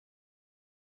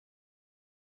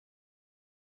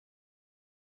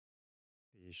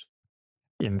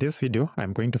In this video,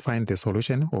 I'm going to find the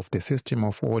solution of the system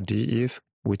of ODEs,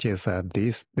 which is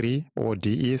these three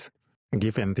ODEs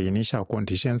given the initial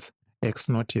conditions x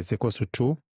naught is equals to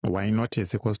 2, y naught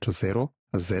is equals to 0,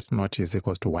 z naught is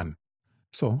equals to 1.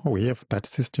 So we have that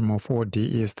system of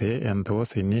ODEs there and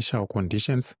those initial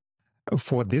conditions.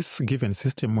 For this given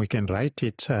system, we can write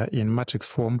it in matrix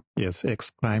form as x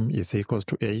prime is equals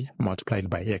to a multiplied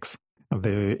by x.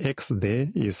 The x there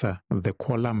is the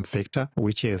column vector,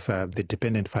 which is the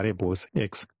dependent variables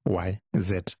x, y,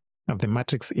 z. The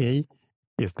matrix A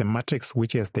is the matrix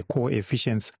which has the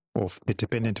coefficients of the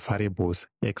dependent variables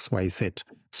x, y, z.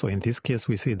 So in this case,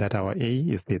 we see that our A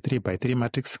is the 3 by 3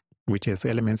 matrix, which has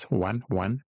elements 1,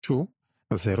 1, 2,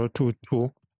 0, 2,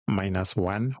 2, minus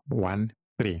 1, 1,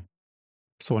 3.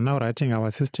 So now writing our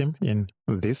system in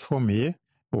this form here,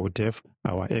 we would have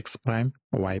our x prime,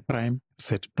 y prime,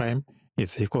 z prime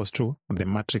is equals to the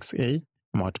matrix A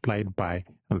multiplied by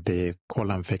the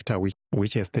column vector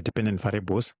which has the dependent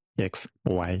variables x,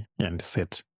 y, and z.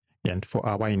 And for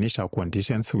our initial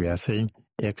conditions, we are saying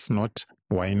x naught,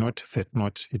 y naught, z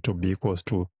naught, it will be equals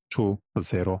to 2,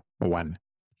 0, 1.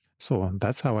 So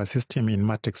that's our system in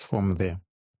matrix form there.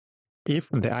 If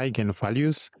the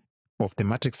eigenvalues of the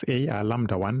matrix A are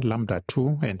lambda 1, lambda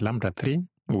 2, and lambda 3,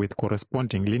 with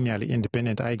corresponding linearly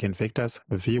independent eigenvectors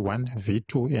v1,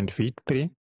 v2, and v3,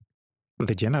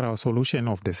 the general solution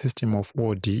of the system of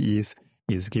ODEs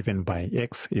is given by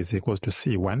x is equals to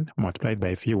c1 multiplied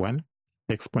by v1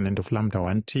 exponent of lambda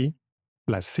 1t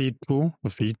plus c2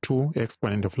 v2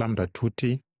 exponent of lambda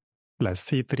 2t plus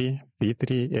c3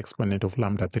 v3 exponent of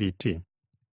lambda 3t.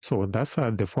 So that's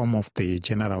the form of the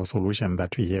general solution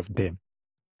that we have there.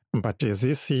 But as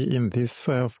you see in this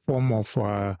form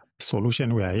of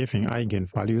solution, we are having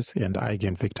eigenvalues and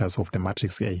eigenvectors of the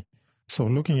matrix A. So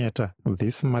looking at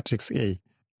this matrix A,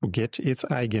 to get its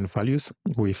eigenvalues,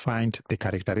 we find the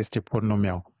characteristic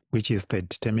polynomial, which is the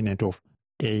determinant of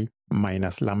A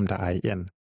minus lambda in.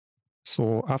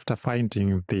 So after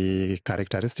finding the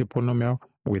characteristic polynomial,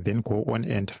 we then go on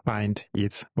and find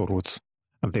its roots.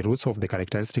 The roots of the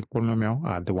characteristic polynomial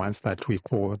are the ones that we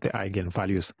call the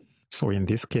eigenvalues. So in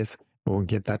this case, we'll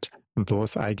get that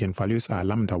those eigenvalues are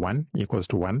lambda 1 equals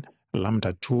to 1,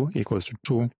 lambda 2 equals to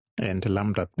 2, and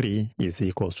lambda 3 is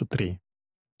equals to 3.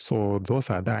 So those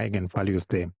are the eigenvalues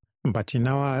there. But in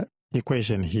our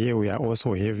equation here, we are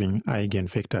also having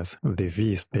eigenvectors. The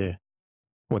v is there.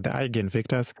 For the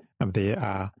eigenvectors, there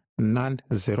are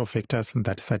non-zero vectors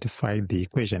that satisfy the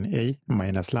equation A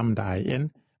minus lambda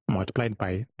in multiplied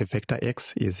by the vector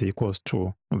x is equals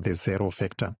to the 0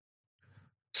 vector.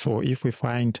 So if we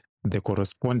find the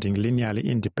corresponding linearly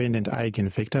independent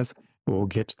eigenvectors, we'll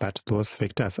get that those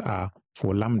vectors are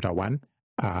for lambda 1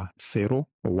 are 0,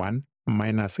 1,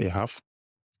 minus a half.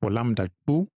 For lambda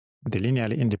 2, the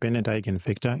linearly independent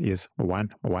eigenvector is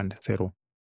 1, 1, 0.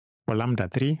 For lambda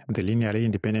 3, the linearly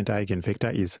independent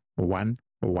eigenvector is 1,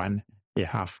 1, a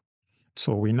half.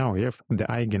 So we now have the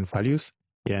eigenvalues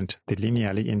and the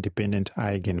linearly independent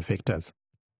eigenvectors.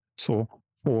 So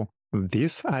for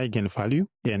this eigenvalue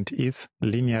and its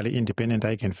linearly independent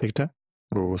eigenvector,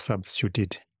 we will substitute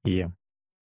it here.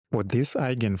 For this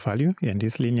eigenvalue and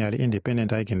its linearly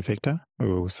independent eigenvector, we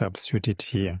will substitute it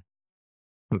here.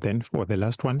 And then for the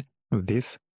last one,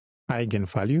 this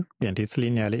eigenvalue and its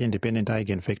linearly independent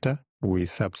eigenvector, we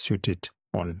substitute it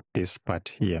on this part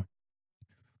here.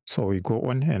 So we go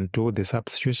on and do the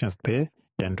substitutions there,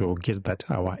 and we'll get that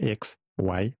our x,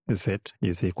 y, z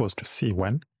is equals to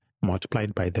c1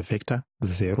 multiplied by the vector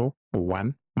 0,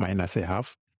 1, minus a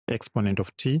half, exponent of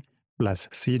t, plus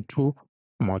c2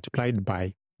 multiplied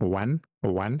by 1,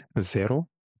 1, 0,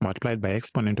 multiplied by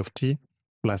exponent of t,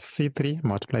 plus c3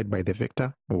 multiplied by the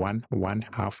vector 1, 1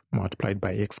 half, multiplied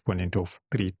by exponent of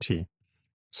 3t.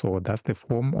 So that's the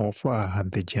form of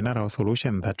the general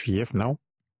solution that we have now.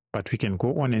 But we can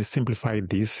go on and simplify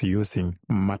this using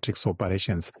matrix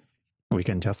operations. We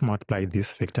can just multiply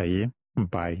this vector here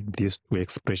by these two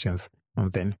expressions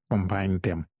and then combine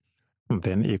them. And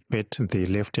then equate the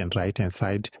left and right hand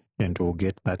side, and we'll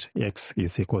get that x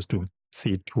is equals to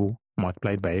c2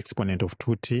 multiplied by exponent of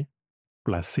 2t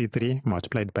plus c3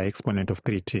 multiplied by exponent of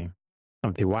 3t.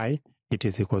 And the y, it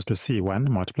is equals to c1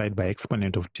 multiplied by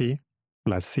exponent of t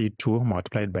plus c2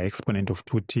 multiplied by exponent of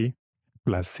 2t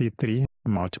plus c3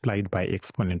 multiplied by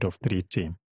exponent of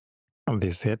 3t. And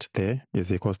the z there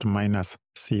is equals to minus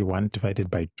c1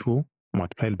 divided by 2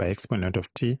 multiplied by exponent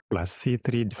of t plus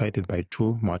c3 divided by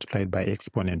 2 multiplied by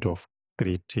exponent of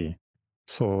 3t.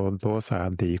 So those are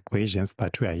the equations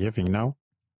that we are having now.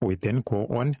 We then go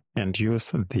on and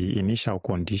use the initial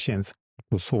conditions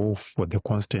to solve for the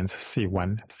constants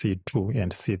c1, c2,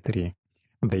 and c3.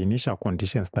 the initial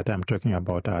conditions that I'm talking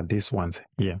about are these ones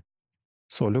here.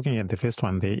 So looking at the first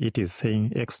one there, it is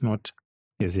saying x naught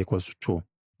is equals to 2.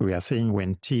 We are saying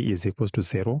when t is equals to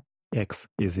 0, x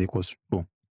is equals to 2.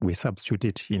 We substitute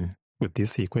it in with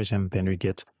this equation, then we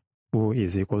get 2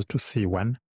 is equals to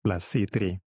c1 plus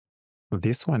c3.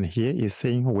 This one here is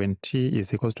saying when t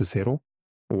is equals to 0,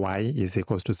 y is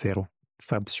equals to 0.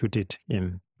 Substitute it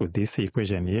in with this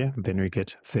equation here, then we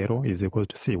get 0 is equals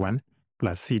to c1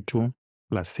 plus c2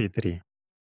 plus c3.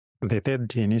 The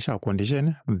third initial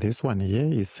condition, this one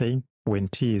here is saying when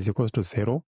t is equals to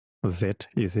 0, z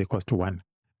is equals to 1.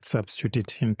 Substitute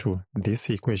it into this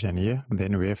equation here,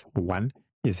 then we have 1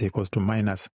 is equals to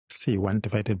minus c1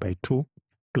 divided by 2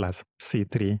 plus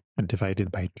c3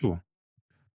 divided by 2.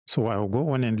 So I'll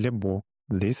go on and label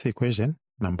this equation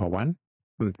number 1,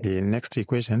 the next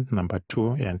equation number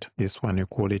 2, and this one we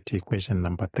call it equation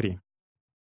number 3.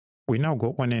 We now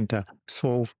go on and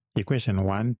solve equation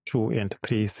 1, 2, and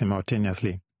 3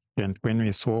 simultaneously. And when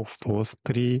we solve those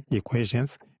 3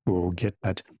 equations, we will get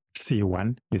that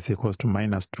C1 is equals to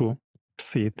minus 2,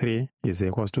 C3 is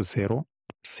equals to 0,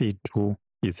 C2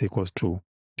 is equals to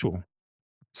 2.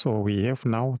 So we have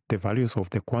now the values of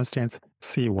the constants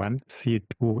C1,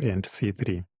 C2, and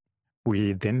C3.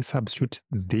 We then substitute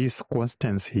these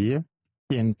constants here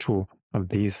into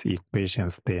these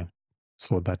equations there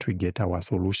so that we get our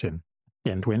solution.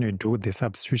 And when we do the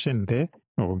substitution there,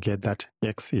 we'll get that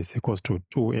x is equals to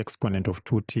 2 exponent of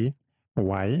 2t,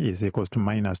 y is equals to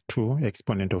minus 2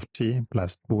 exponent of t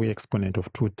plus 2 exponent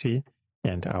of 2t,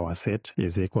 and our set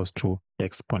is equals to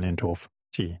exponent of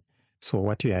t. So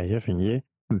what we are having here,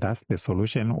 that's the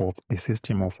solution of the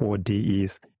system of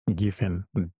ODEs given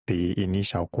the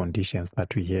initial conditions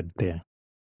that we had there.